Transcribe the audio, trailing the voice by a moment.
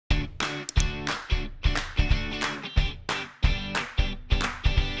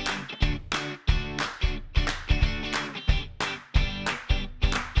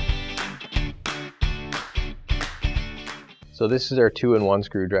So this is our 2-in-1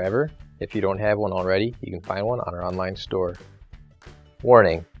 screwdriver. If you don't have one already, you can find one on our online store.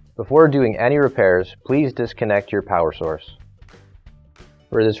 Warning: before doing any repairs, please disconnect your power source.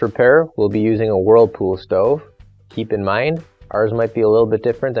 For this repair, we'll be using a Whirlpool stove. Keep in mind, ours might be a little bit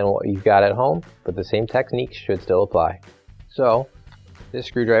different than what you've got at home, but the same techniques should still apply. So, this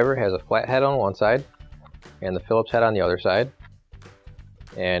screwdriver has a flat head on one side and the Phillips head on the other side.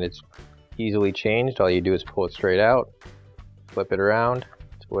 And it's easily changed. All you do is pull it straight out, flip it around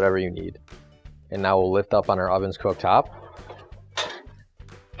to whatever you need. And now we'll lift up on our oven's cooktop.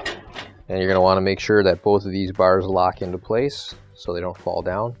 And you're going to want to make sure that both of these bars lock into place so they don't fall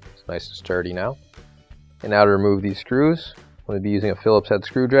down. It's nice and sturdy now. And now to remove these screws, I'm going to be using a Phillips head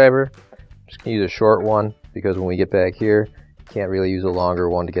screwdriver. I'm just going to use a short one because when we get back here, you can't really use a longer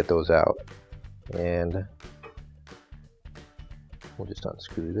one to get those out. And we'll just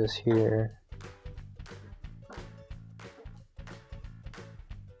unscrew this here.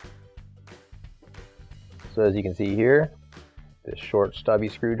 So as you can see here, this short stubby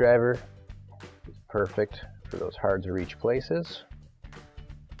screwdriver is perfect for those hard to reach places,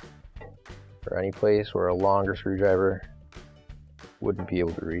 or any place where a longer screwdriver wouldn't be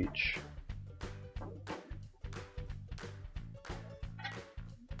able to reach.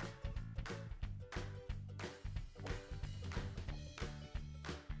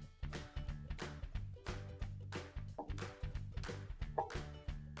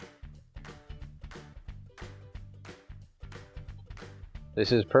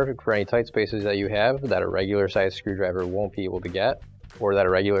 This is perfect for any tight spaces that you have that a regular size screwdriver won't be able to get, or that a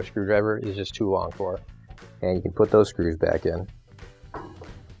regular screwdriver is just too long for. And you can put those screws back in.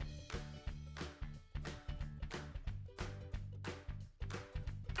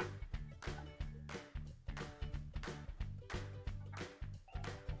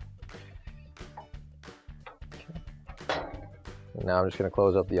 And now I'm just going to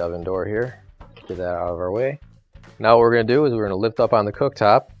close up the oven door here, get that out of our way. Now what we're going to do is we're going to lift up on the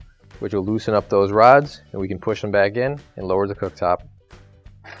cooktop, which will loosen up those rods, and we can push them back in and lower the cooktop.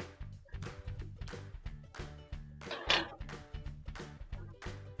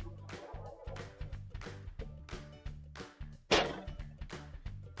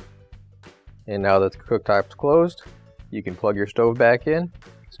 And now that the cooktop's closed, you can plug your stove back in.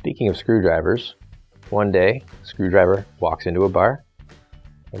 Speaking of screwdrivers, one day a screwdriver walks into a bar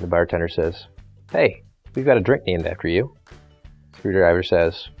and the bartender says, "Hey, we've got a drink named after you." Screwdriver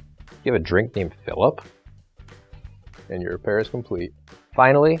says, "You have a drink named Philip?" And your repair is complete.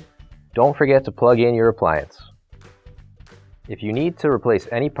 Finally, don't forget to plug in your appliance. If you need to replace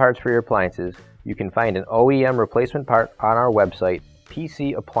any parts for your appliances, you can find an OEM replacement part on our website,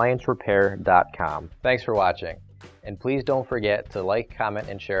 PCApplianceRepair.com. Thanks for watching, and please don't forget to like, comment,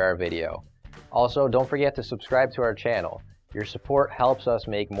 and share our video. Also, don't forget to subscribe to our channel. Your support helps us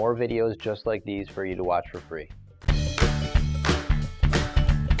make more videos just like these for you to watch for free.